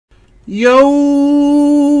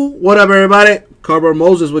Yo, what up, everybody? Cardboard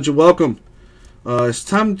Moses with you. Welcome. It's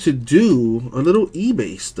time to do a little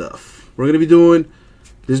eBay stuff. We're gonna be doing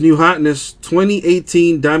this new Hotness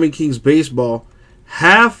 2018 Diamond Kings baseball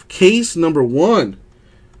half case number 1,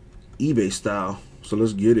 eBay style. So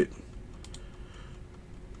let's get it.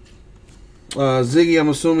 Ziggy, I'm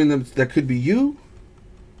assuming that could be you.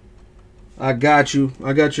 I got you.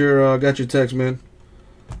 I got your text, man.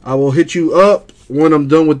 I will hit you up when I'm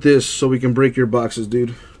done with this so we can break your boxes,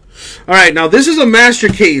 dude. All right, now this is a master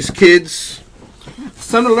case, kids. It's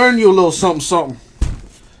time to learn you a little something.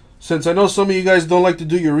 Since I know some of you guys don't like to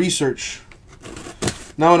do your research.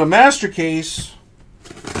 Now, in a master case,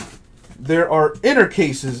 there are inner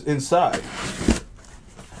cases inside.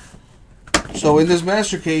 So in this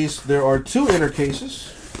master case, there are 2 inner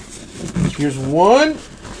cases. Here's one.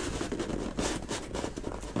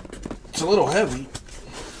 It's a little heavy.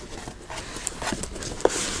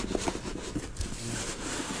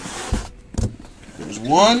 There's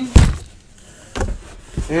one.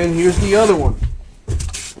 And here's the other one.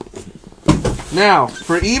 Now,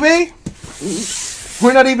 for eBay,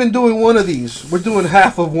 we're not even doing one of these. We're doing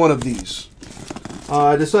half of one of these.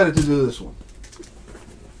 I decided to do this one.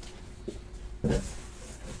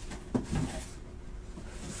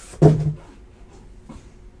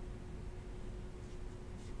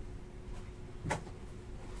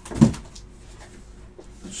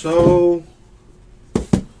 So,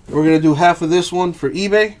 we're going to do half of this one for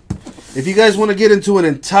eBay. If you guys want to get into an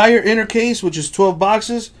entire inner case, which is 12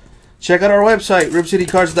 boxes, check out our website,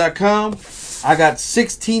 ripcitycards.com. I got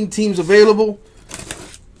 16 teams available.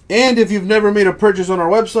 And if you've never made a purchase on our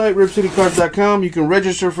website, ripcitycards.com, you can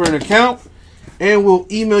register for an account. And we'll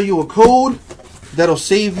email you a code that'll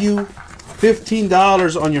save you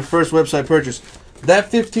 $15 on your first website purchase.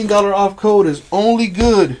 That $15 off code is only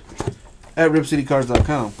good at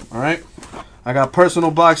ripcitycards.com. Alright? I got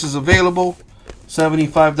personal boxes available.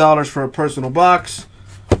 $75 for a personal box.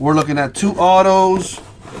 We're looking at 2 autos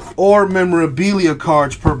or memorabilia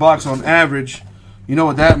cards per box on average. You know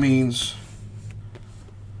what that means.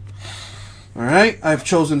 Alright, I've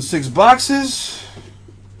chosen 6 boxes.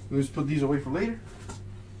 Let's put these away for later.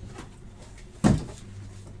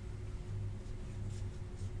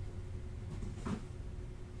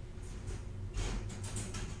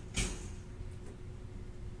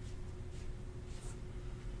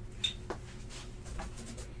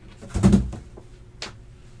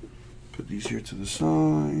 Put these here to the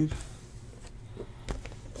side.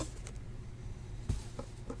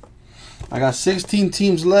 I got 16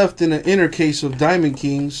 teams left in an inner case of Diamond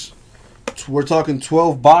Kings. We're talking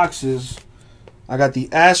 12 boxes. I got the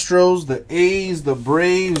Astros, the A's, the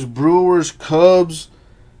Braves, Brewers, Cubs,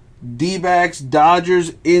 D-backs,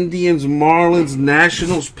 Dodgers, Indians, Marlins,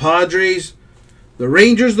 Nationals, Padres, the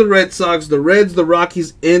Rangers, the Red Sox, the Reds, the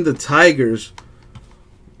Rockies, and the Tigers.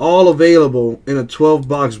 All available in a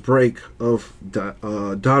 12-box break of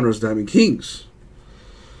Donruss Diamond Kings.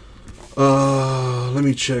 Let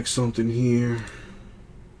me check something here.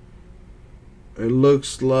 It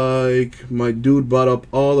looks like my dude bought up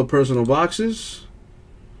all the personal boxes.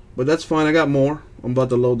 But that's fine, I got more. I'm about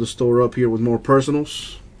to load the store up here with more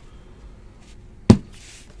personals.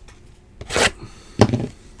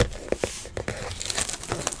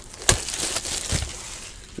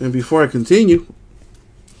 And before I continue,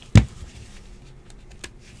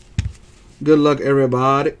 good luck,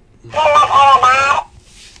 everybody.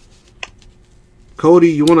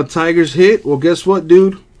 Cody, you want a Tigers hit? Well, guess what,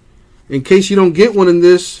 dude? In case you don't get one in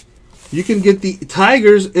this, you can get the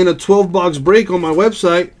Tigers in a 12-box break on my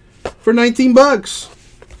website for 19 bucks.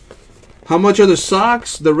 How much are the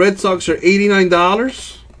Sox? The Red Sox are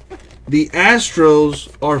 $89. The Astros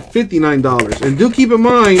are $59. And do keep in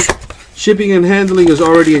mind, shipping and handling is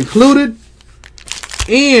already included.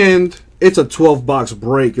 And it's a 12-box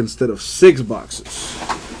break instead of 6 boxes.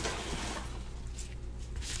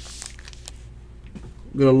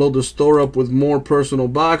 I'm going to load the store up with more personal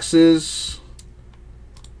boxes.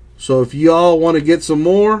 So if y'all want to get some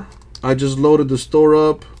more, I just loaded the store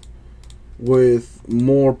up with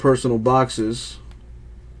more personal boxes.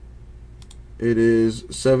 It is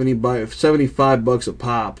 75 bucks a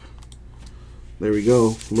pop. There we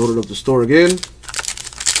go. Loaded up the store again.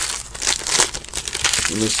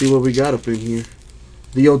 And let's see what we got up in here.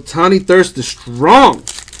 The Otani thirst is strong.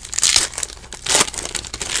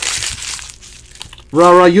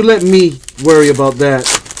 Rah, you let me worry about that.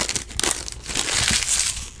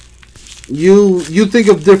 You think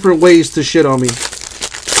of different ways to shit on me.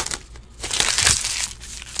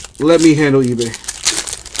 Let me handle eBay.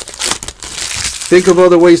 Think of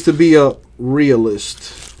other ways to be a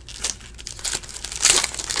realist.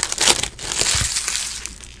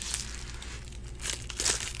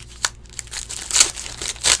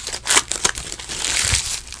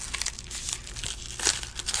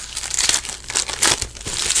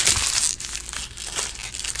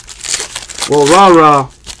 Well,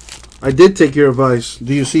 rah-rah. I did take your advice.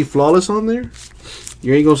 Do you see Flawless on there?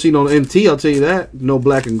 You ain't gonna see no MT, I'll tell you that. No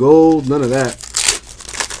black and gold, none of that.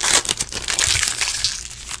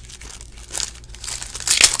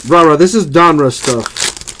 Rah-rah, this is Donruss stuff.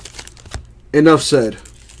 Enough said.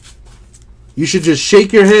 You should just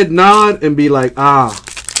shake your head, nod, and be like, ah,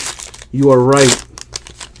 you are right.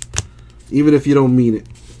 Even if you don't mean it.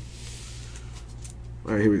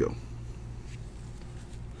 Alright, here we go.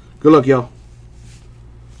 Good luck, y'all.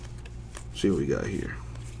 See what we got here.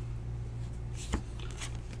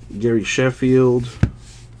 Gary Sheffield.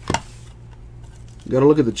 Gotta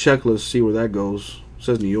look at the checklist, see where that goes. It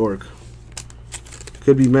says New York.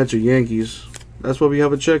 Could be Mets or Yankees. That's why we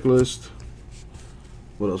have a checklist.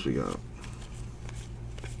 What else we got?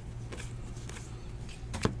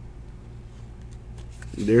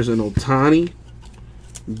 There's an Ohtani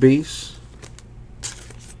base.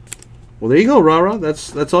 Well, there you go, Rara.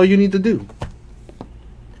 That's all you need to do.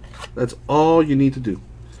 That's all you need to do.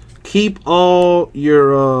 Keep all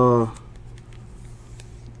your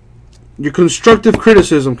constructive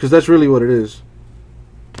criticism, because that's really what it is.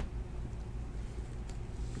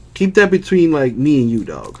 Keep that between like me and you,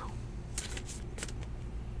 dog.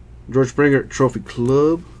 George Springer Trophy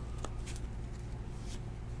Club.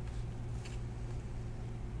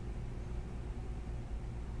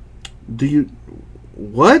 Do you...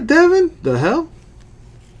 What, Devin? The hell?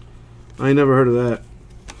 I ain't never heard of that.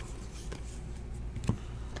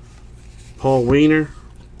 Paul Wainer.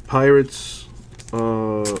 Pirates.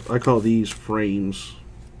 I call these frames.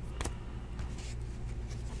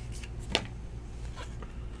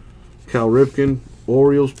 Cal Ripken.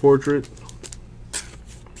 Orioles portrait.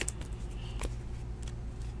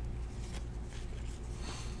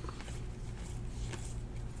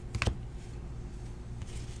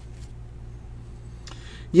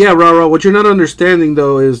 Yeah, Rara, what you're not understanding,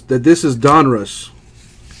 though, is that this is Donruss.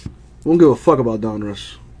 Won't give a fuck about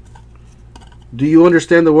Donruss. Do you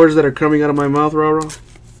understand the words that are coming out of my mouth, Rara?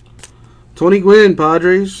 Tony Gwynn,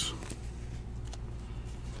 Padres.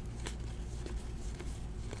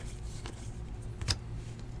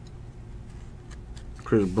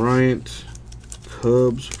 Chris Bryant,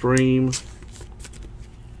 Cubs frame.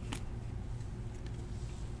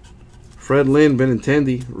 Fred Lynn,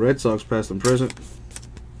 Benintendi, Red Sox past and present.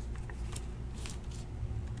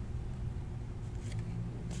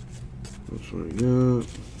 That's what we got.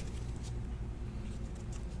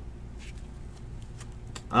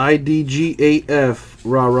 IDGAF,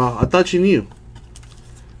 rah-rah. I thought you knew.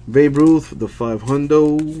 Babe Ruth, the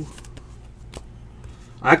 500.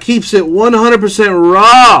 I keeps it 100%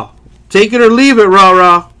 raw. Take it or leave it,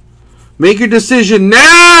 rah-rah. Make your decision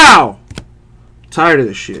now. Tired of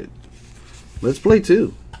this shit. Let's play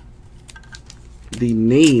two. The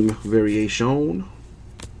name variation.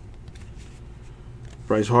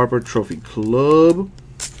 Bryce Harper Trophy Club.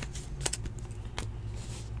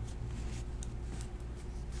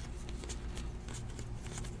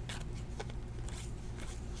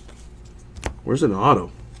 Where's an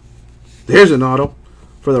auto? There's an auto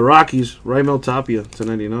for the Rockies. Raimel Tapia to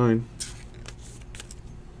 99.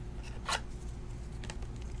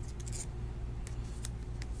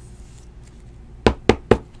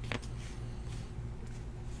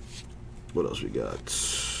 What else we got?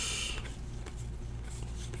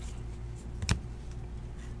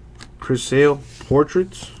 Chris Sale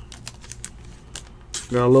portraits.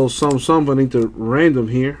 Got a little something I need to random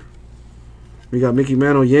here. We got Mickey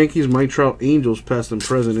Mantle Yankees, Mike Trout Angels past and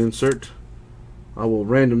present insert. I will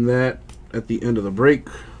random that at the end of the break,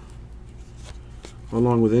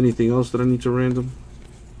 along with anything else that I need to random.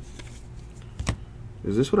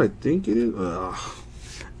 Is this what I think it is?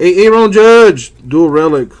 Aaron Judge dual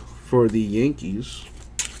relic for the Yankees.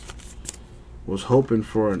 Was hoping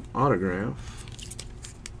for an autograph.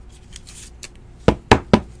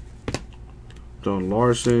 Don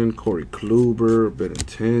Larson, Corey Kluber,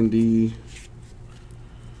 Benintendi,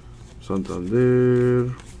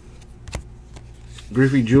 Santander,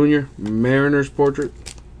 Griffey Jr., Mariners portrait.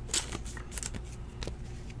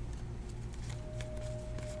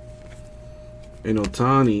 An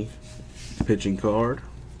Ohtani pitching card.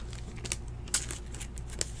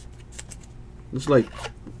 It's like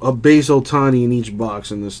a base Ohtani in each box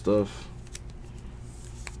in this stuff.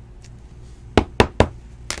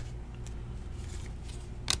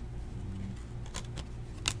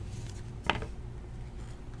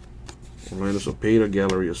 Orlando Cepeda,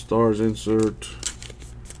 Gallery of Stars insert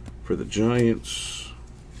for the Giants.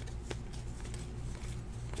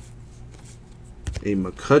 A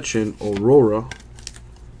McCutchen Aurora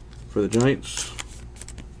for the Giants.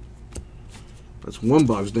 That's one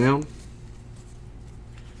box down.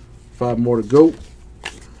 5 more to go.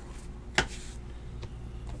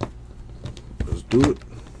 Let's do it.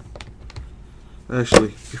 Actually,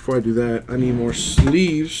 before I do that, I need more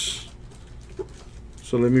sleeves.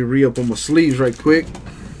 So let me re-up on my sleeves right quick.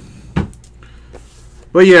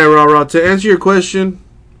 But yeah, Rah, to answer your question,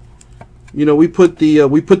 you know, we put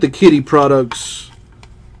the kitty products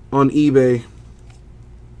on eBay.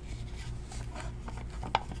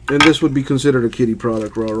 And this would be considered a kitty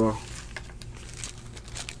product, Rah.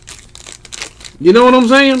 You know what I'm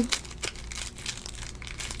saying?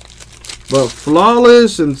 But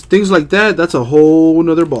flawless and things like that, that's a whole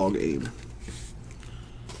nother ball game.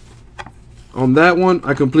 On that one,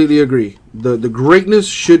 I completely agree. The greatness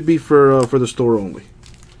should be for the store only.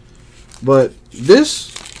 But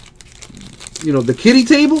this, you know, the kitty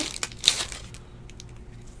table,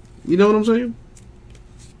 you know what I'm saying?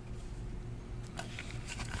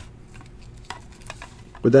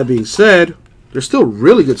 With that being said, there's still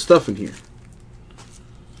really good stuff in here.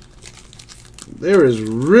 There is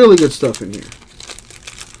really good stuff in here.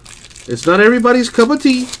 It's not everybody's cup of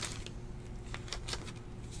tea,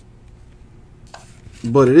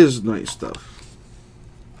 but it is nice stuff.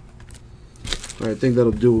 All right, I think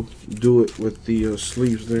that'll do it with the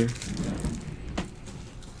sleeves there.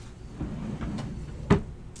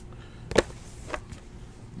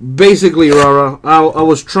 Basically, Rah, I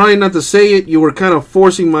was trying not to say it. You were kind of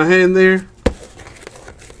forcing my hand there.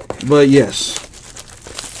 But yes.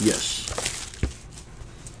 Yes.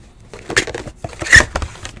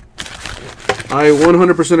 I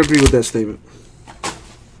 100% agree with that statement.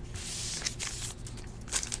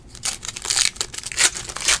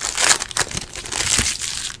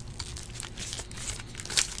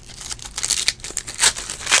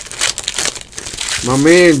 My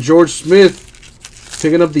man George Smith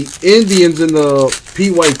picking up the Indians in the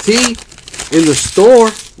PYT in the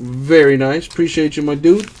store. Very nice. Appreciate you, my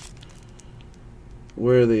dude.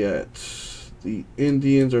 Where are they at? The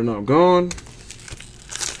Indians are now gone.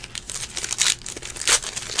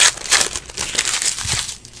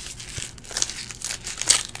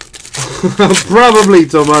 Probably,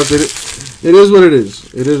 Tomas. It is what it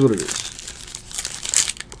is. It is what it is.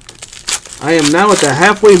 I am now at the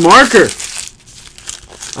halfway marker.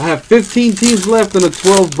 I have 15 teams left in a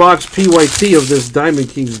 12-box PYT of this Diamond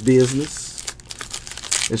Kings business.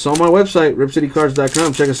 It's on my website,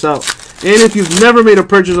 ripcitycards.com. Check us out. And if you've never made a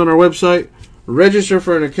purchase on our website, register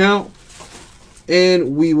for an account,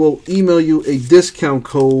 and we will email you a discount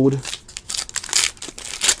code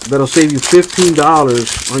that'll save you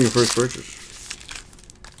 $15 on your first purchase.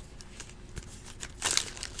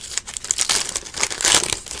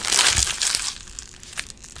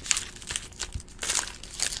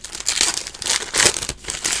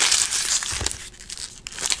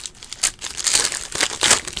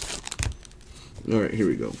 All right, here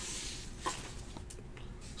we go.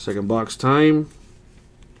 Second box time.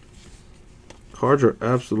 Cards are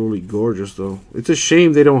absolutely gorgeous, though. It's a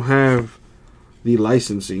shame they don't have the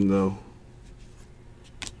licensing, though.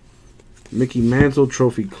 Mickey Mantle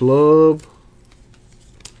Trophy Club.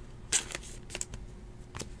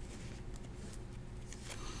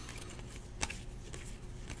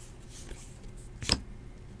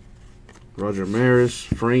 Roger Maris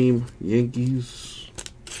frame Yankees.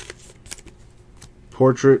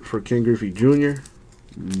 Portrait for Ken Griffey Jr.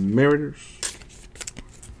 Mariners.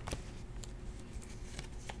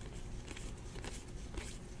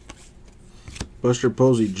 Buster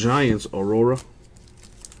Posey Giants Aurora.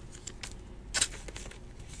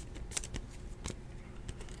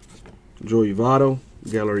 Joey Votto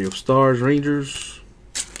Gallery of Stars Rangers.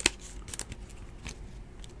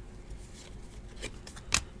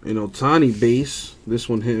 An Ohtani base. This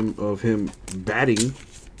one of him batting.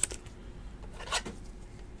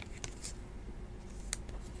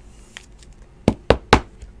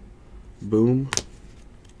 Boom.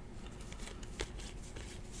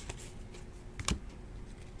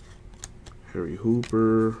 Harry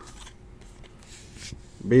Hooper.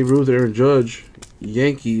 Babe Ruth, Aaron Judge.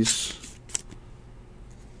 Yankees.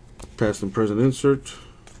 Past and present insert.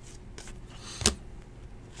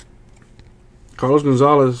 Carlos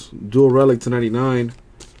Gonzalez, dual relic to 99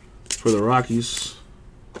 for the Rockies.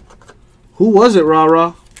 Who was it,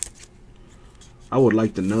 Rah? I would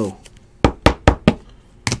like to know.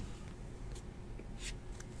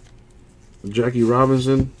 Jackie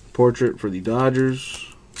Robinson, portrait for the Dodgers.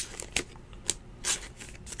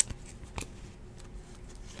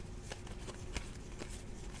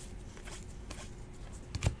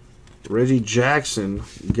 Reggie Jackson,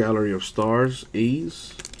 Gallery of Stars,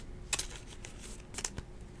 A's.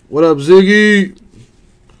 What up, Ziggy?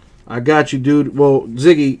 I got you, dude. Well,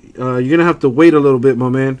 Ziggy, you're going to have to wait a little bit, my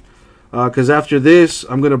man. Because after this,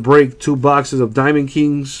 I'm going to break 2 boxes of Diamond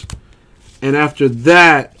Kings. And after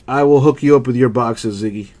that, I will hook you up with your boxes,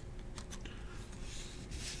 Ziggy.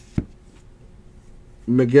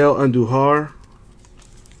 Miguel Andujar.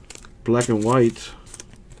 Black and white.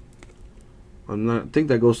 I think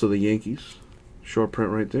that goes to the Yankees. Short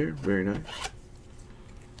print right there. Very nice.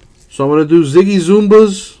 So I'm going to do Ziggy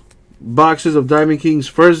Zumba's boxes of Diamond Kings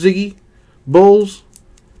first, Ziggy Bowls.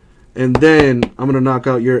 And then I'm going to knock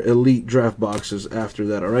out your Elite Draft boxes after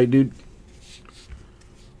that. Alright, dude?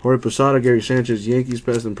 Jorge Posada, Gary Sanchez, Yankees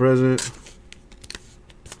past and present.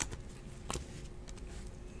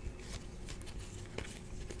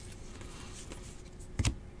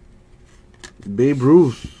 Babe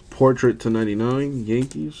Ruth, portrait to 99,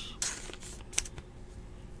 Yankees.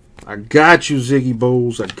 I got you, Ziggy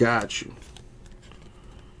Bowles. I got you.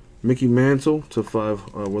 Mickey Mantle to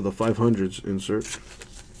 5, with the 500s insert.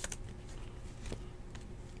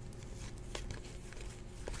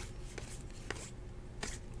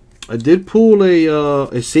 I did pull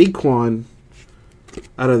a Saquon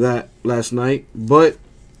out of that last night, but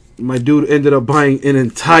my dude ended up buying an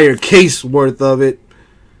entire case worth of it.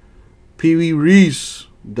 Pee Wee Reese,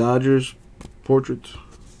 Dodgers portrait.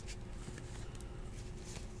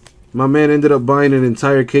 My man ended up buying an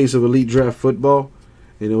entire case of Elite Draft football,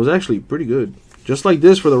 and it was actually pretty good. Just like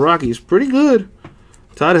this for the Rockies, pretty good.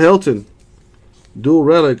 Todd Helton, dual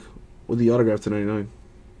relic with the autograph to 99.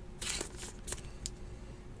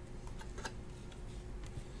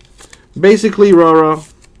 Basically, rah-rah.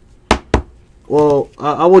 Well,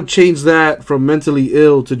 I would change that from mentally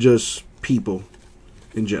ill to just people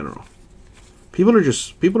in general. People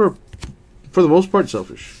are, for the most part,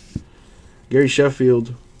 selfish. Gary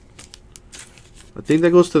Sheffield. I think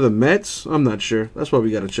that goes to the Mets. I'm not sure. That's why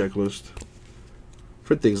we got a checklist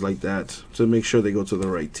for things like that, to make sure they go to the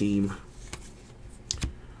right team.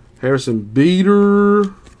 Harrison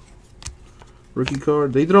Beater. Rookie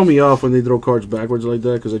card. They throw me off when they throw cards backwards like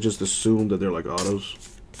that because I just assume that they're like autos.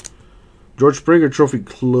 George Springer Trophy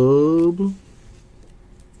Club.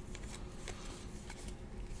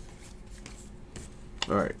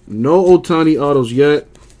 Alright. No Ohtani autos yet.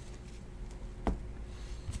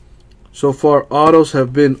 So far, autos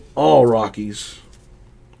have been all Rockies.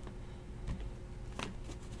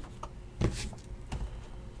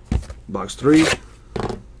 Box 3.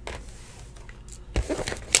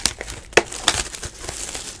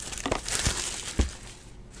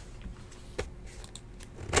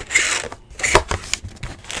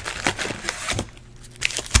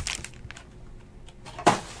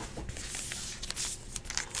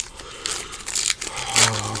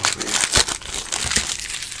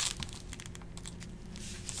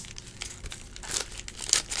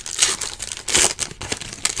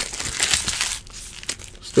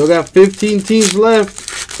 Still got 15 teams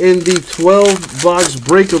left in the 12-box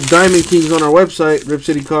break of Diamond Kings on our website,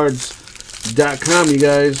 ripcitycards.com, you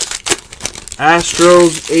guys.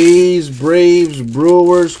 Astros, A's, Braves,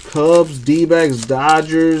 Brewers, Cubs, D-backs,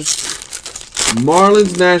 Dodgers,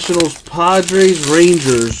 Marlins, Nationals, Padres,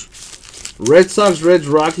 Rangers, Red Sox, Reds,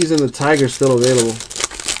 Rockies, and the Tigers still available.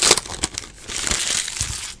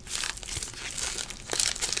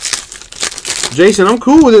 Jason, I'm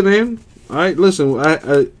cool with it, man. All right, listen.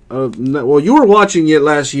 Well, you were watching it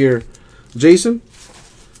last year, Jason,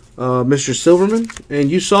 Mr. Silverman, and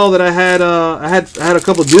you saw that I had a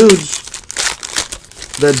couple dudes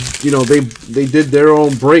that they did their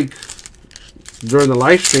own break during the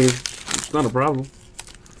live stream. It's not a problem.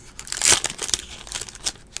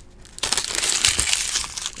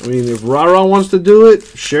 I mean, if Rara wants to do it,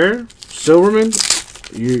 sure. Silverman,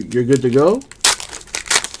 you're good to go.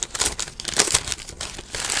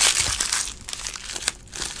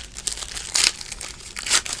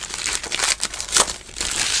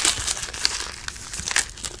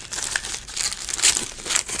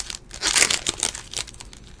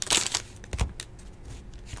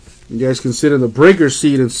 You guys can sit in the breaker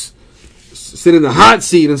seat and sit in the hot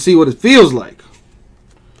seat and see what it feels like.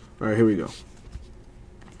 All right, here we go.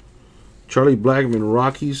 Charlie Blackmon,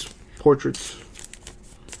 Rockies portraits.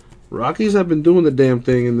 Rockies have been doing the damn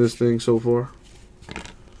thing in this thing so far.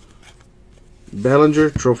 Bellinger,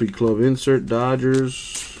 Trophy Club insert,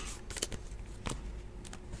 Dodgers.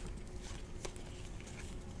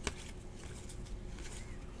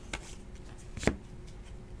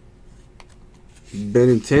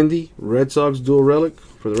 Benintendi, Red Sox dual relic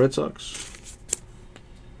for the Red Sox.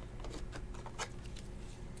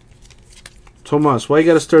 Tomas, why you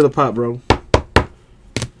gotta stir the pot, bro?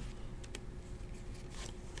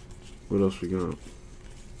 What else we got?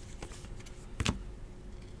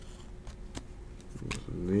 What's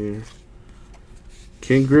in there?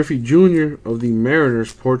 Ken Griffey Jr. of the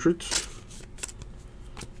Mariners portraits.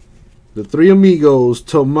 The three amigos,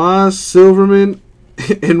 Tomas, Silverman,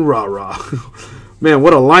 and Rara. Man,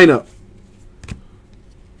 what a lineup.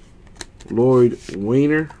 Lloyd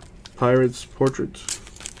Wayner, Pirates portraits.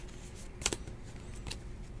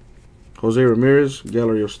 Jose Ramirez,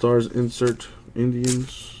 Gallery of Stars insert,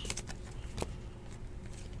 Indians.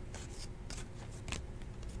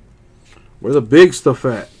 Where the big stuff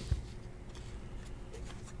at?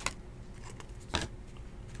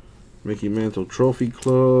 Mickey Mantle Trophy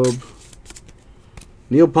Club.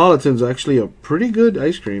 Neapolitan's actually a pretty good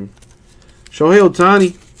ice cream. Shohei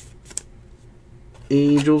Ohtani.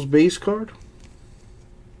 Angels base card.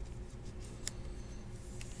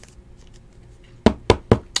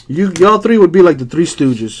 Y'all three would be like the Three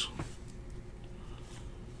Stooges.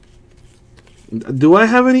 Do I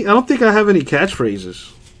have any? I don't think I have any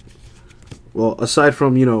catchphrases. Well, aside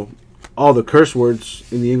from, you know, all the curse words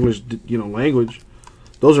in the English, you know, language.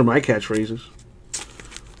 Those are my catchphrases.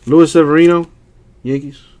 Luis Severino,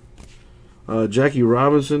 Yankees. Jackie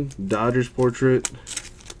Robinson, Dodgers portrait.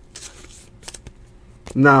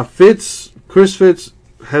 Now, Chris Fitz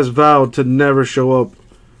has vowed to never show up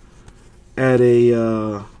at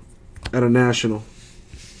a national.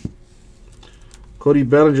 Cody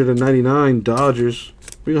Bellinger to 99, Dodgers.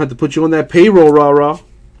 We're going to have to put you on that payroll, rah-rah.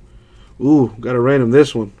 Ooh, got to random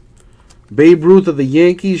this one. Babe Ruth of the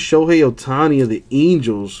Yankees, Shohei Ohtani of the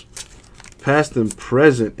Angels. Past and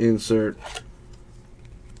present insert.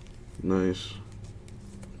 Nice.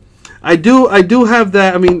 I do have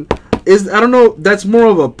that. I mean, I don't know, that's more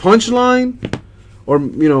of a punchline, or,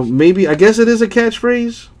 you know, maybe, I guess it is a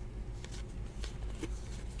catchphrase.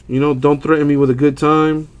 You know, don't threaten me with a good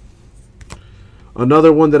time.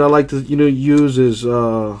 Another one that I like to, you know, use is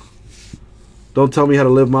don't tell me how to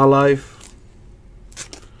live my life.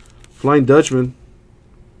 Flying Dutchman,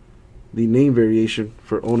 the name variation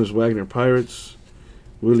for Honus Wagner Pirates.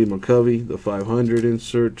 Willie McCovey, the 500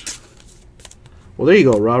 insert. Well, there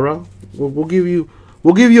you go, Rara. We'll give you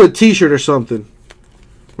a T-shirt or something.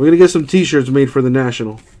 We're gonna get some T-shirts made for the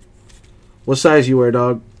National. What size you wear,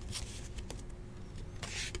 dog?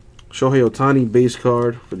 Shohei Ohtani base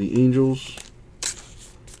card for the Angels.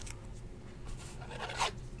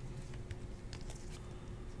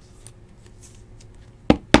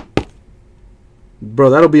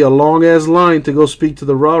 Bro, that'll be a long-ass line to go speak to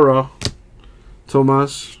the Rara,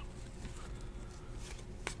 Tomas.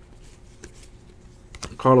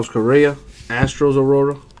 Carlos Correa, Astros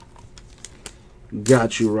Aurora.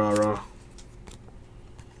 Got you, Rara.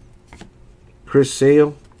 Chris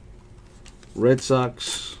Sale, Red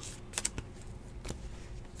Sox.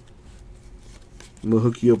 I'm going to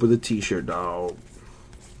hook you up with a T-shirt, dog.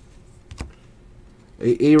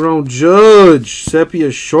 Aaron Judge,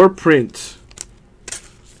 Sepia short print.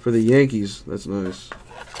 For the Yankees. That's nice.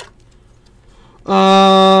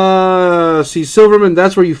 See, Silverman,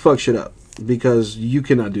 that's where you fuck shit up. Because you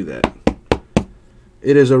cannot do that.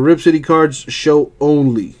 It is a Rip City Cards show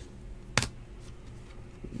only.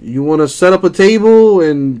 You want to set up a table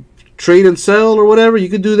and trade and sell or whatever, you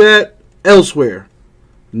can do that elsewhere.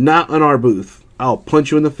 Not on our booth. I'll punch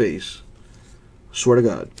you in the face. Swear to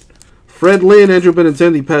God. Fred Lynn, Andrew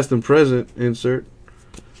Benintendi, past and present. Insert.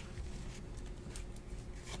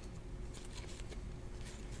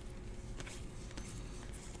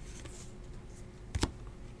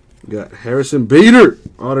 Got Harrison Bader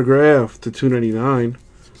autograph to 299.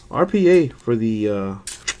 RPA for the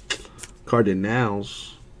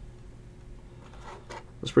Cardinals.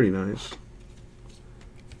 That's pretty nice.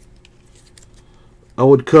 I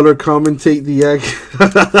would color commentate the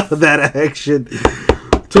that action.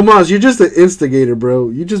 Tomas, you're just an instigator, bro.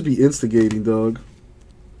 You just be instigating, dog.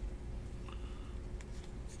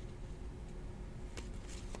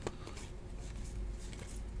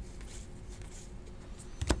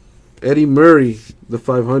 Eddie Murray, the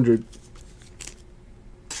 500.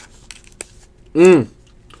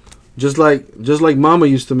 Just like Mama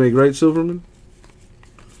used to make, right, Silverman?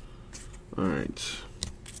 All right.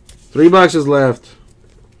 3 boxes left.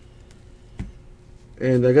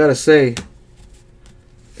 And I gotta say,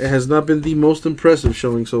 it has not been the most impressive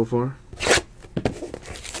showing so far.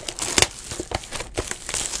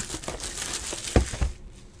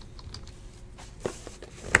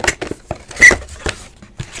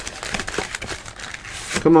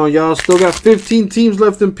 Come on, y'all. Still got 15 teams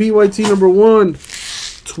left in PYT number 1.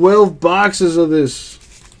 12 boxes of this.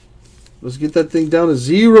 Let's get that thing down to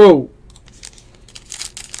 0.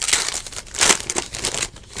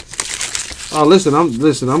 Oh, listen,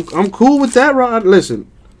 I'm cool with that, Rod. Listen,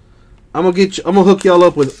 I'm gonna hook y'all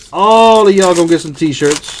up with all of y'all gonna get some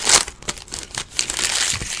T-shirts.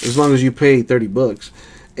 as long as you pay 30 bucks.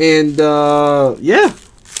 And yeah,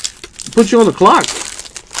 put you on the clock.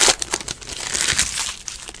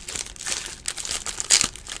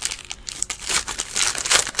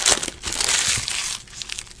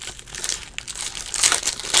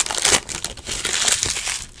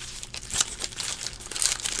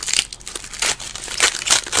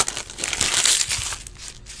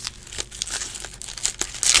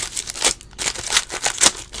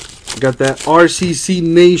 Got that RCC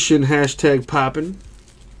Nation hashtag popping.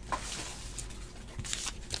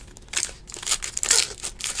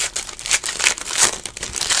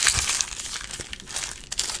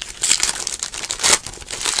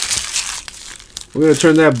 We're going to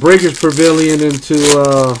turn that Breakers Pavilion into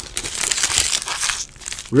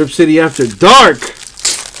Rip City After Dark.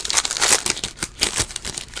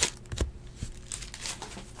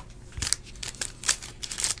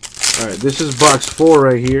 Alright, this is box 4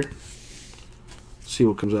 right here. See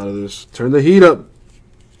what comes out of this. Turn the heat up.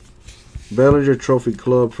 Bellinger Trophy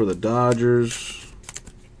Club for the Dodgers.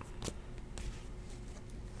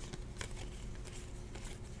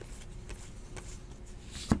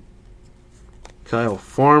 Kyle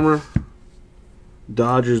Farmer.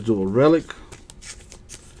 Dodgers dual relic.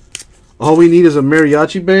 All we need is a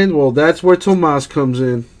mariachi band. Well, that's where Tomas comes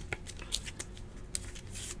in.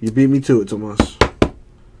 You beat me to it, Tomas.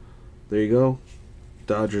 There you go.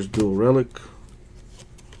 Dodgers dual relic.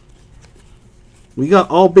 We got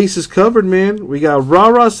all bases covered, man. We got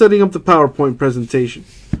Rah-Rah setting up the PowerPoint presentation.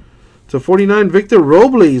 To 49, Victor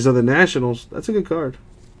Robles of the Nationals. That's a good card.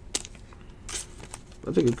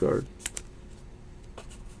 That's a good card.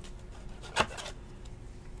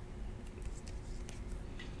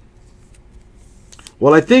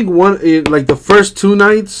 Well, I think like the first 2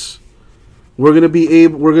 nights, we're gonna be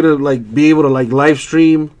able to live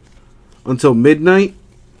stream until midnight.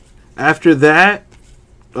 After that,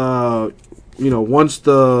 you know, once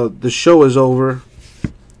the show is over,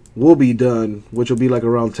 we'll be done, which will be like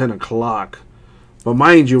around 10 o'clock. But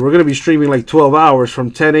mind you, we're going to be streaming like 12 hours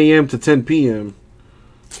from 10 a.m. to 10 p.m.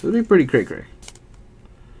 It'll be pretty cray-cray.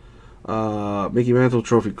 Mickey Mantle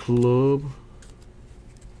Trophy Club.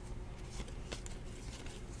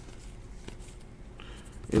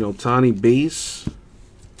 You know, Tani Base.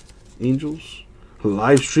 Angels.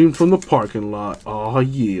 Live stream from the parking lot. Oh,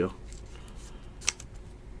 yeah.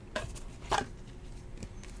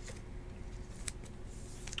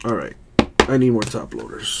 Alright, I need more top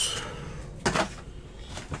loaders.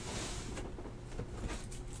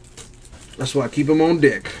 That's why I keep them on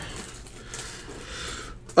deck.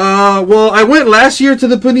 Well, I went last year to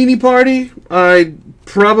the Panini party. I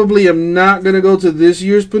probably am not going to go to this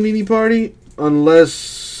year's Panini party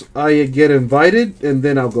unless I get invited, and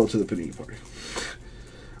then I'll go to the Panini party.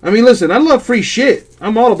 I mean, listen, I love free shit.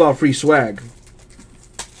 I'm all about free swag.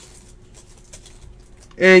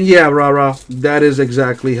 And yeah, Rah-Rah, that is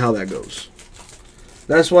exactly how that goes.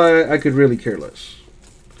 That's why I could really care less.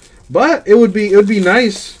 But it would be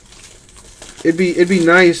nice. It'd be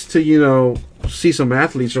nice to, you know, see some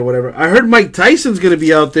athletes or whatever. I heard Mike Tyson's gonna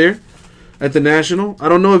be out there at the National. I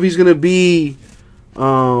don't know if he's gonna be at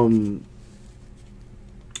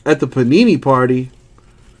the Panini party.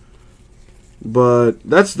 But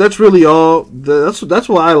that's really all. That's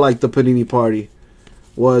why I like the Panini party.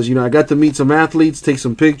 Was, you know, I got to meet some athletes, take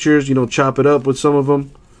some pictures, you know, chop it up with some of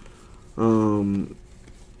them.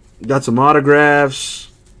 Got some autographs.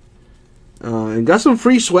 And got some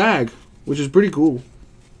free swag, which is pretty cool.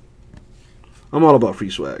 I'm all about free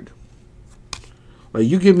swag. Like,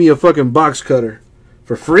 you give me a fucking box cutter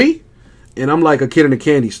for free, and I'm like a kid in a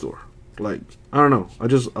candy store. Like, I don't know.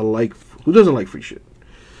 I like, who doesn't like free shit?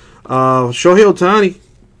 Shohei Ohtani,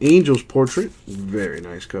 Angels portrait. Very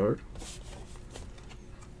nice card.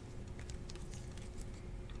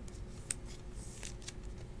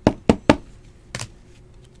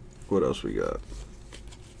 What else we got?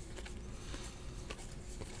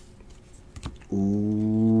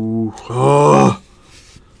 Ooh. Oh.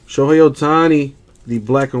 Shohei Ohtani, the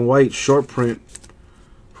black and white short print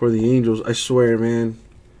for the Angels. I swear, man.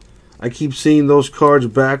 I keep seeing those cards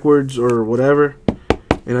backwards or whatever,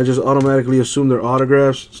 and I just automatically assume they're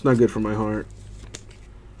autographs. It's not good for my heart.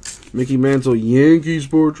 Mickey Mantle Yankees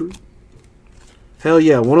portrait. Hell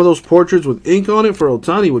yeah, one of those portraits with ink on it for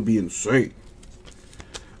Ohtani would be insane.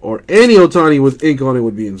 Or any Ohtani with ink on it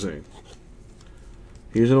would be insane.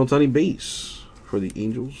 Here's an Ohtani base for the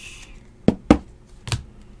Angels.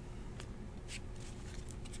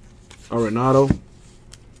 Arenado.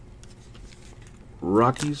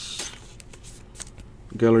 Rockies.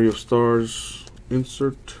 Gallery of Stars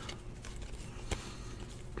insert.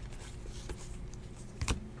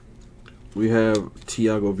 We have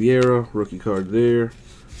Thiago Vieira, rookie card there.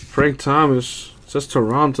 Frank Thomas. It says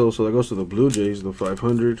Toronto, so that goes to the Blue Jays, the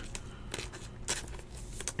 500.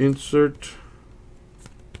 Insert.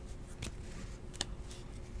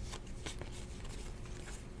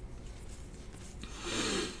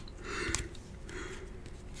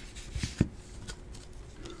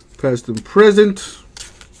 Past and present.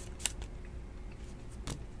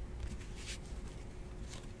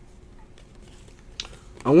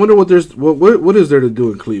 I wonder what is there to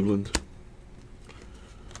do in Cleveland.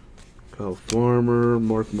 Kyle Farmer,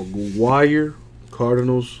 Mark McGuire,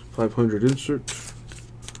 Cardinals, 500 insert.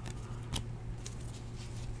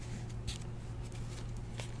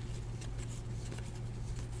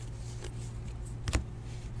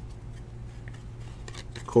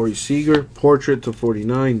 Corey Seager, portrait to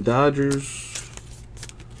 49, Dodgers.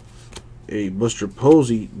 A Buster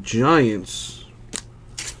Posey, Giants.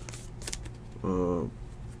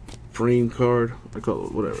 Frame card. I call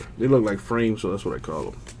it whatever. They look like frames, so that's what I call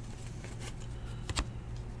them.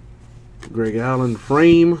 Greg Allen,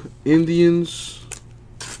 frame, Indians.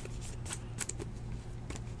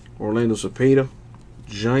 Orlando Cepeda,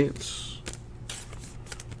 Giants.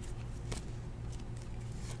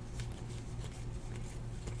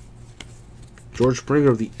 George Springer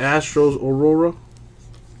of the Astros, Aurora.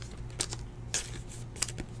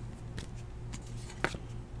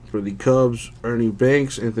 For the Cubs, Ernie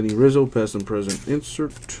Banks, Anthony Rizzo, past and present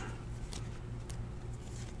insert.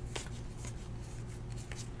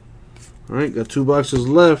 Alright, got 2 boxes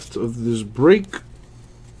left of this break.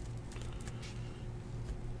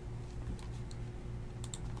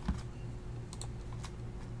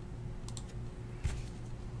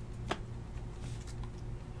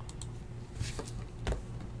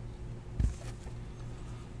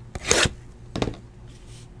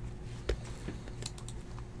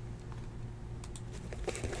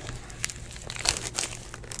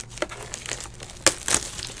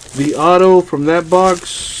 The auto from that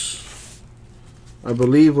box, I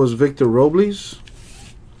believe, was Victor Robles,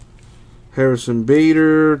 Harrison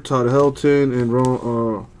Bader, Todd Helton, and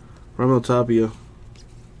Ramon Tapia.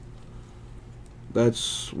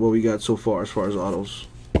 That's what we got so far as autos.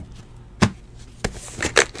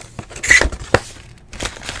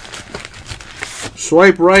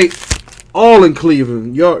 Swipe right, all in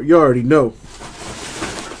Cleveland. You already know.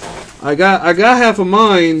 I got half a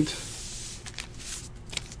mind.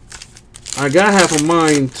 I got half a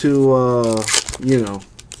mind to, you know,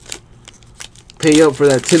 pay up for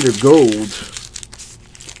that Tinder Gold.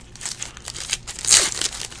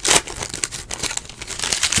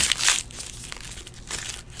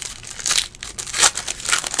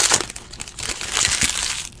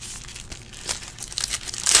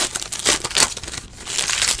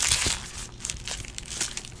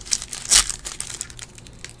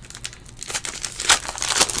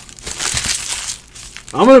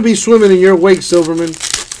 I'm going to be swimming in your wake, Silverman.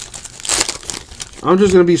 I'm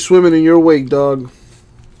just going to be swimming in your wake, dog.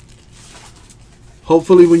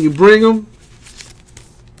 Hopefully when you bring them,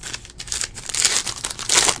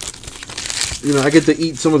 you know, I get to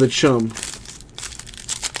eat some of the chum.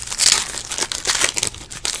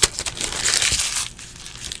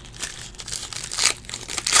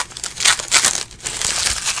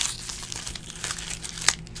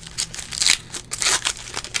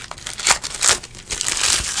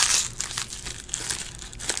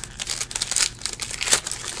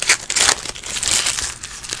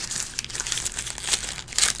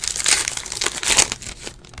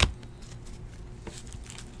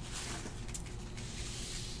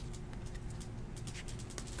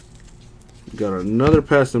 Got another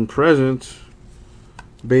past and present.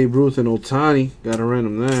 Babe Ruth and Ohtani. Gotta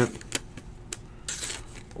random that.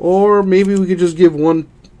 Or maybe we could just give one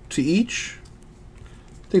to each.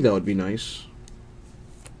 I think that would be nice.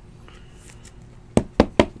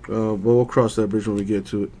 But we'll cross that bridge when we get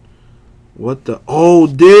to it. What the? Oh,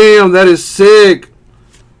 damn. That is sick.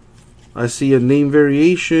 I see a name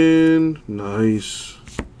variation. Nice.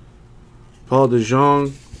 Paul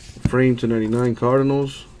DeJong. Frame to 99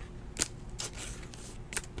 Cardinals.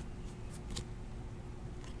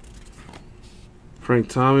 Frank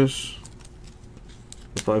Thomas,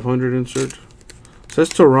 the 500 insert. It says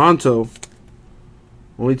Toronto.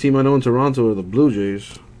 Only team I know in Toronto are the Blue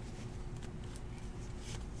Jays.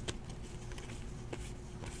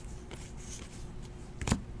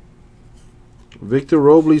 Victor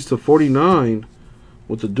Robles to 49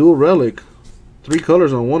 with the dual relic. 3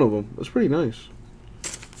 colors on one of them. That's pretty nice.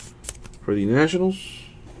 For the Nationals.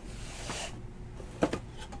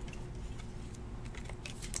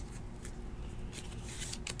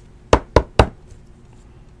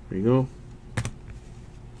 There you go.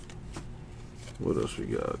 With a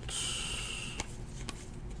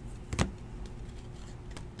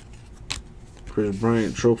Chris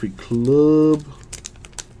Bryant Trophy Club.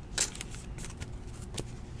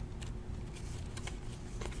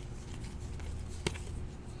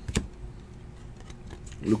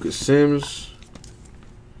 Lucas Sims.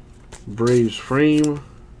 Braves frame.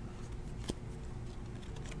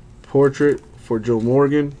 Portrait for Joe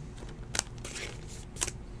Morgan.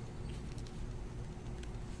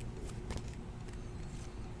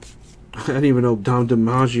 I didn't even know Dom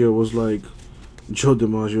DiMaggio was like Joe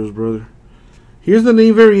DiMaggio's brother. Here's the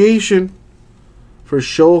name variation for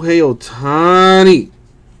Shohei Ohtani.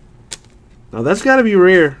 Now that's got to be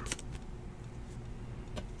rare,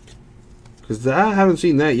 because I haven't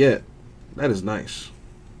seen that yet. That is nice.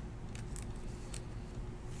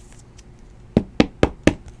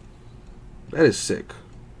 That is sick.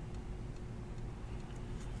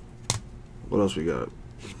 What else we got?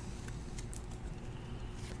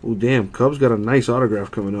 Oh, damn. Cubs got a nice autograph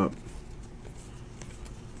coming up.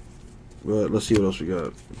 But let's see what else we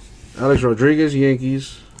got. Alex Rodriguez,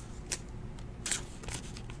 Yankees.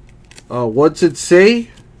 What's it say?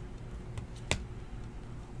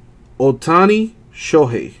 Ohtani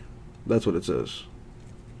Shohei. That's what it says.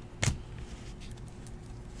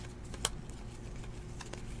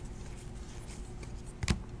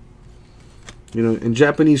 You know, in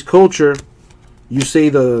Japanese culture, you say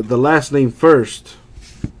the last name first.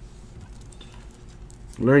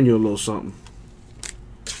 Learn you a little something.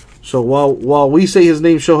 So while we say his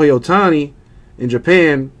name Shohei Ohtani, in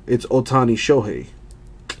Japan it's Ohtani Shohei.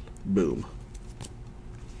 Boom.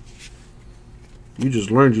 You just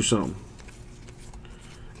learned you something.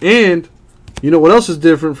 And you know what else is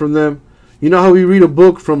different from them? You know how we read a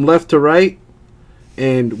book from left to right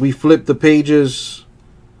and we flip the pages,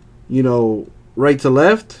 you know, right to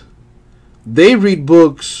left? They read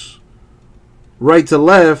books right to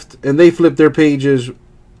left and they flip their pages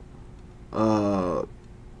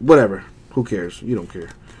whatever. Who cares? You don't care.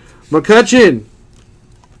 McCutcheon.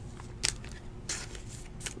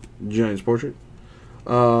 Giants portrait.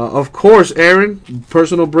 Of course, Aaron.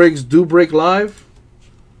 Personal breaks do break live.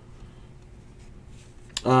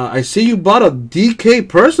 I see you bought a DK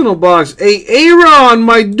personal box. Hey, Aaron,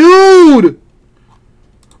 my dude.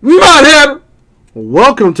 Madhead.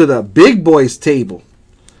 Welcome to the big boys table.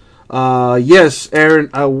 Yes, Aaron,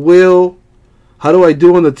 I will. How do I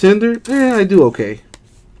do on the Tinder? I do okay.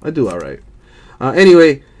 I do all right.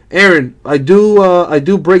 Anyway, Aaron, I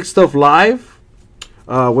do break stuff live.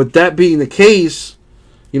 With that being the case,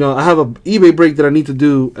 you know, I have a eBay break that I need to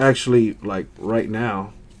do actually like right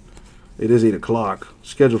now. It is 8 o'clock,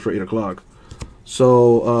 scheduled for 8 o'clock.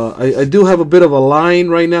 So I do have a bit of a line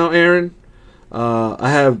right now, Aaron. I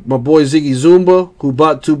have my boy Ziggy Zumba, who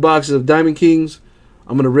bought 2 boxes of Diamond Kings.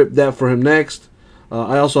 I'm gonna rip that for him next.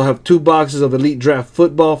 I also have 2 boxes of Elite Draft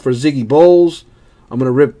Football for Ziggy Bowles. I'm gonna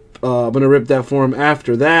rip that for him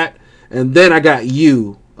after that. And then I got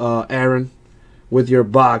you, Aaron, with your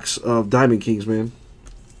box of Diamond Kings, man.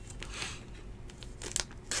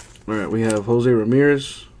 All right, we have Jose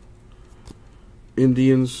Ramirez,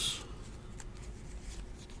 Indians.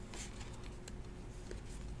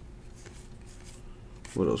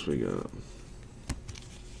 What else we got?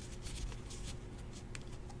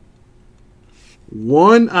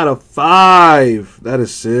 1 out of 5. That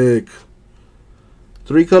is sick.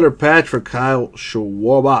 3-color patch for Kyle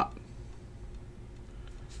Schwarber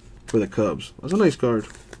for the Cubs. That's a nice card.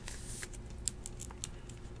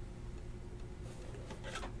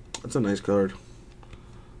 That's a nice card.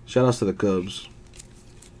 Shout outs to the Cubs.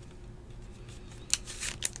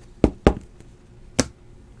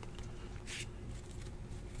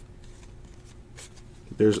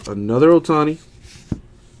 There's another Ohtani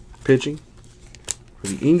pitching for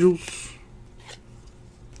the Angels.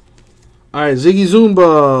 Alright, Ziggy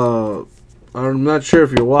Zumba. I'm not sure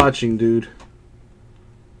if you're watching, dude.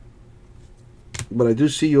 But I do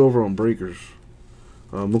see you over on Breakers.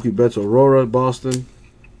 Mookie Betts, Aurora, Boston.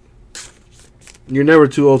 You're never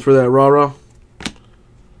too old for that, rah-rah.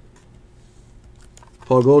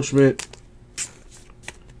 Paul Goldschmidt.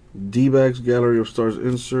 D-backs, Gallery of Stars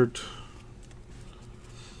insert.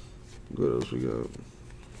 What else we got?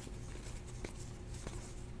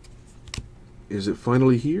 Is it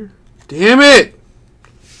finally here? Damn it!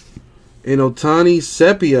 An Ohtani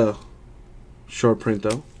Sepia short print,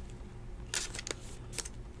 though.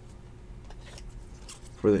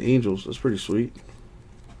 For the Angels. That's pretty sweet.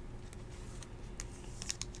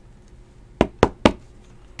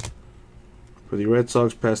 For the Red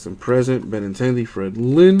Sox, past and present, Benintendi, Fred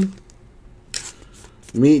Lynn.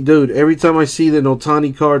 Dude, every time I see the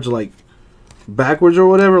Ohtani cards like backwards or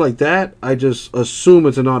whatever like that, I just assume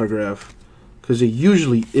it's an autograph. Because it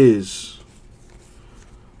usually is.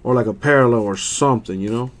 or like a parallel or something, you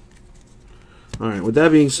know. All right, with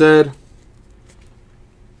that being said,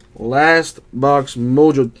 last box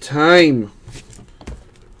mojo time.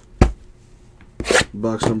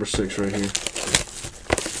 Box number 6 right here.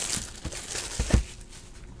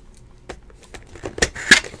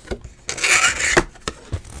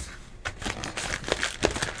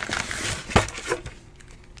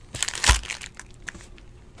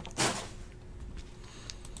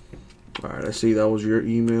 Alright, I see that was your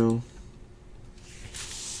email.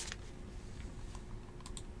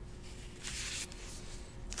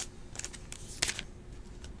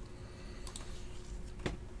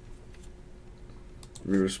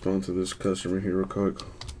 Let me respond to this customer here real quick.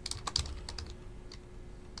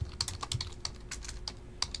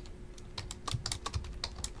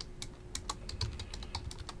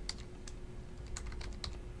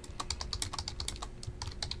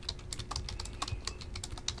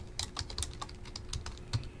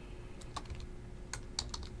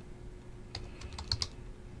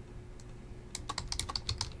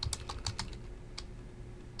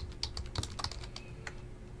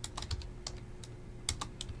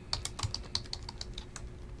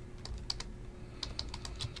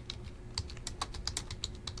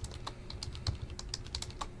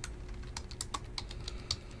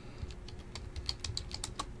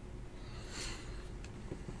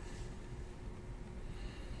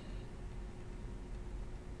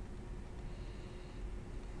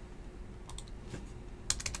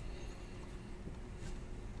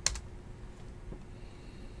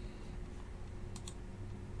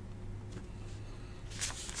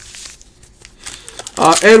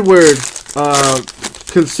 Edward,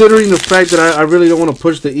 considering the fact that I really don't want to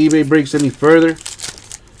push the eBay breaks any further,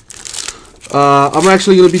 I'm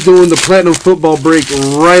actually going to be doing the Platinum Football break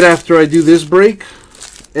right after I do this break,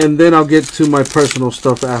 and then I'll get to my personal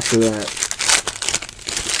stuff after that.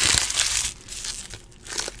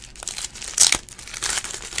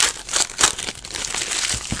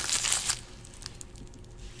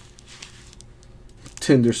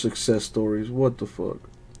 Tinder success stories, what the fuck?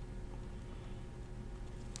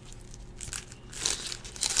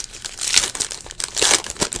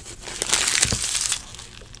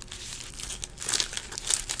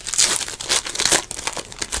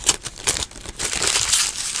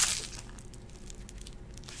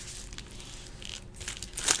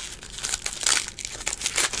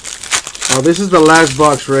 Oh, this is the last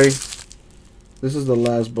box, Ray. This is the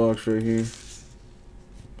last box right here.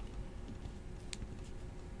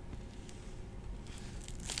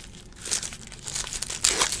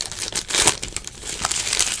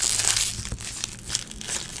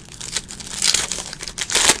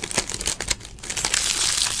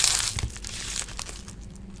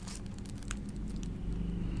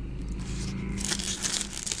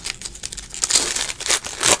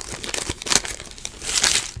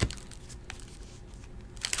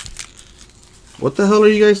 What the hell are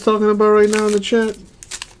you guys talking about right now in the chat?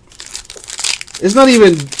 It's not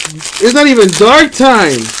even dark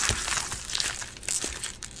time.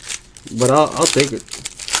 But I'll take it.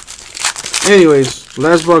 Anyways,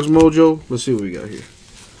 last box mojo. Let's see what we got here.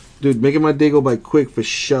 Dude, making my day go by quick for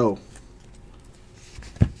show.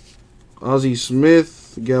 Ozzie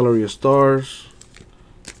Smith, Gallery of Stars.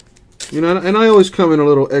 You know, and I always come in a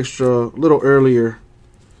little earlier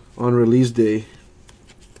on release day.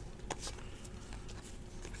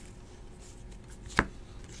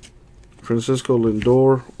 Francisco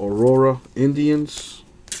Lindor, Aurora, Indians.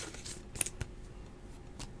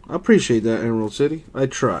 I appreciate that, Emerald City. I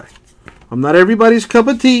try. I'm not everybody's cup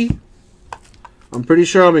of tea. I'm pretty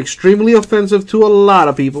sure I'm extremely offensive to a lot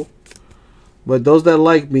of people. But those that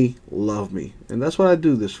like me, love me. And that's what I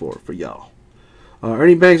do this for y'all.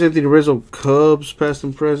 Ernie Banks, Anthony Rizzo, Cubs, past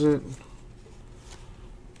and present.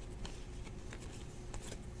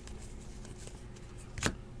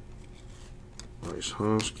 Nice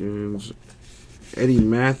Hoskins. Eddie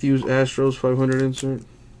Matthews, Astros, 500 insert.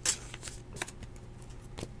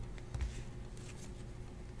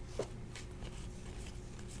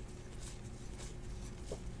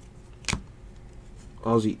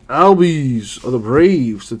 Ozzie Albies of the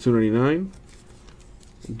Braves to 299.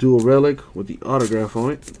 Dual relic with the autograph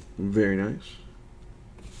on it. Very nice.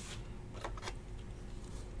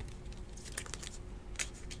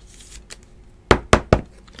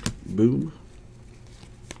 Boom.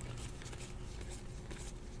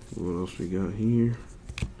 What else we got here?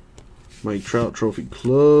 Mike Trout Trophy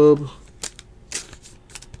Club.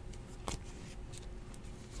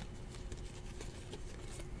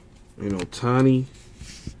 And Ohtani.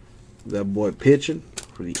 That boy pitching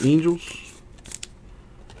for the Angels.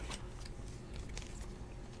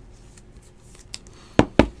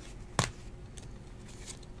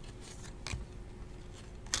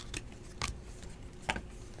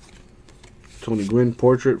 Tony Gwynn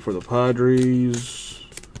portrait for the Padres.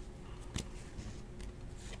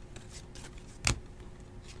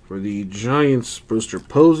 For the Giants, Brewster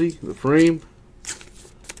Posey, the frame.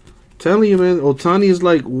 Telling you, man, Ohtani is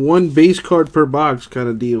like one base card per box kind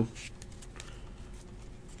of deal.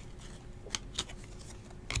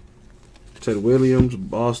 Ted Williams,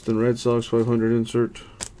 Boston Red Sox 500 insert.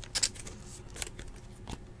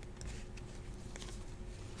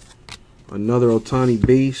 Another Ohtani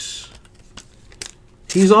base.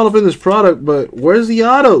 He's all up in this product, but where's the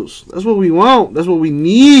autos? That's what we want. That's what we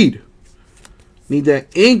need. Need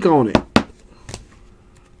that ink on it.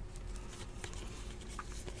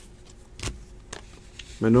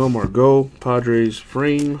 Manuel Margot, Padres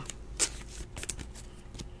frame.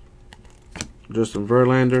 Justin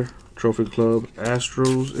Verlander, Trophy Club,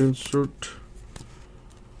 Astros insert.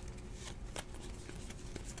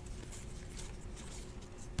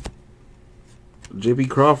 J.P.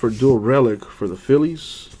 Crawford, dual relic for the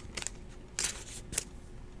Phillies.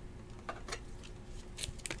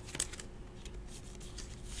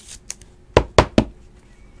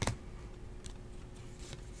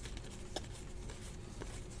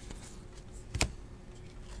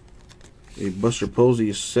 A Buster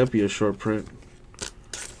Posey sepia short print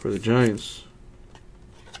for the Giants.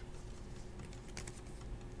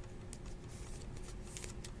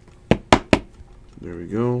 There we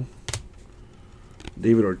go.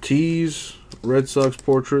 David Ortiz, Red Sox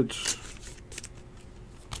portraits.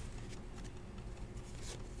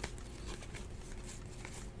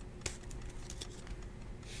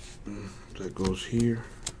 That goes here.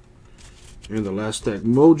 And the last stack,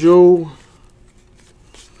 Mojo.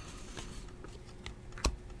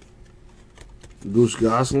 Goose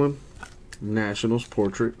Goslin, Nationals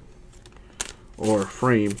portrait. Or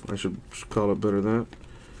frame, I should call it better than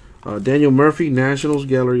that. Daniel Murphy, Nationals,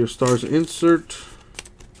 Gallery of Stars insert.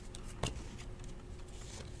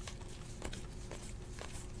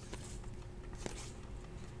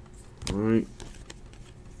 Alright.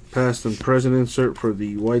 Past and present insert for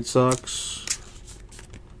the White Sox.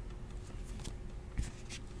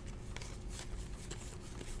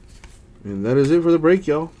 And that is it for the break,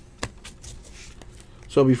 y'all.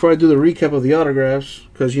 So before I do the recap of the autographs,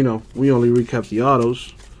 because, you know, we only recap the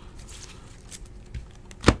autos,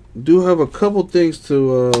 do have a couple things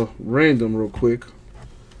to random real quick.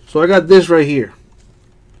 So I got this right here.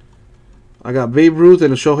 I got Babe Ruth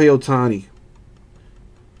and a Shohei Ohtani.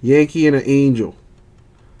 Yankee and an Angel.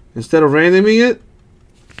 Instead of randoming it,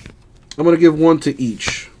 I'm going to give one to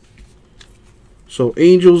each. So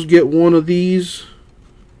Angels get one of these.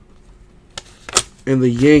 And the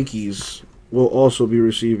Yankees will also be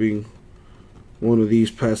receiving one of these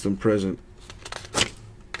past and present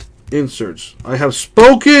inserts. I have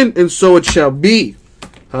spoken, and so it shall be.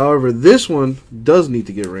 However, this one does need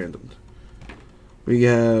to get randomed. We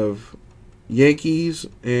have Yankees,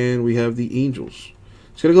 and we have the Angels.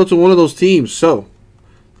 It's going to go to one of those teams, so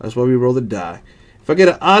that's why we roll the die. If I get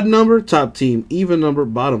an odd number, top team. Even number,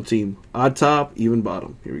 bottom team. Odd top, even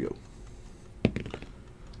bottom. Here we go.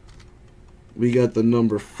 We got the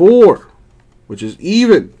number 4, which is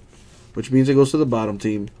even, which means it goes to the bottom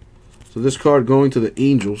team. So this card going to the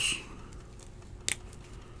Angels.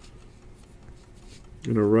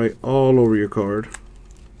 You're going to write all over your card.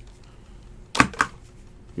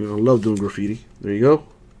 You know, love doing graffiti. There you go.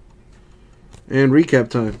 And recap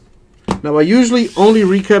time. Now, I usually only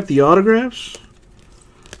recap the autographs.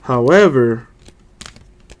 However,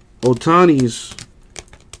 Ohtani's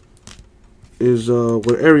is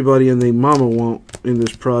what everybody and their mama want in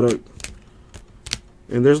this product.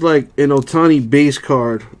 And there's like an Ohtani base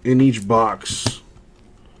card in each box.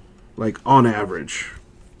 Like on average.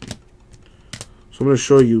 So I'm going to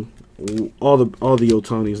show you all the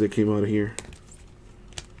Ohtanis that came out of here.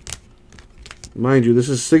 Mind you, this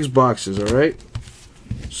is 6 boxes, alright?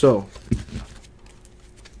 So,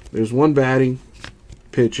 there's one batting,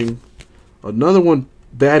 pitching, another one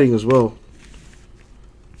batting as well.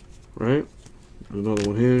 Right? Another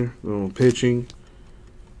one here, another one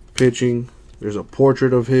pitching. There's a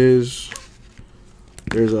portrait of his.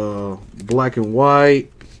 There's a black and white.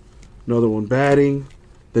 Another one batting.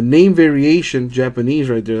 The name variation, Japanese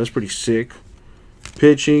right there, that's pretty sick.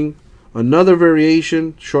 Pitching. Another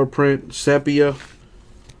variation, short print, sepia.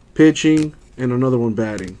 Pitching. And another one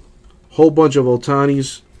batting. Whole bunch of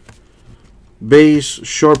Ohtanis. Base,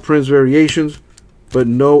 short prints variations. But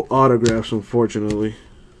no autographs, unfortunately.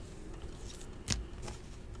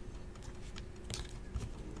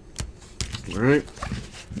 Alright.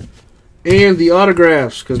 And the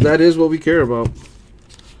autographs, because that is what we care about.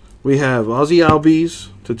 We have Ozzy Albies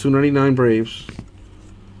to 299 Braves.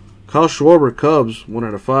 Kyle Schwarber, Cubs,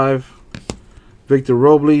 1/5. Victor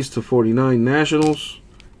Robles to 49 Nationals.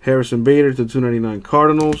 Harrison Bader to 299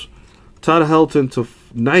 Cardinals. Todd Helton to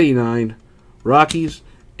 99 Rockies.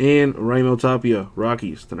 And Raimel Tapia,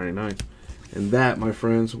 Rockies to 99. And that, my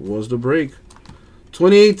friends, was the break.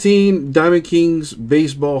 2018 Diamond Kings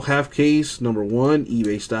Baseball Half Case, number 1,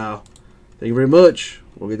 eBay style. Thank you very much.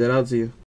 We'll get that out to you.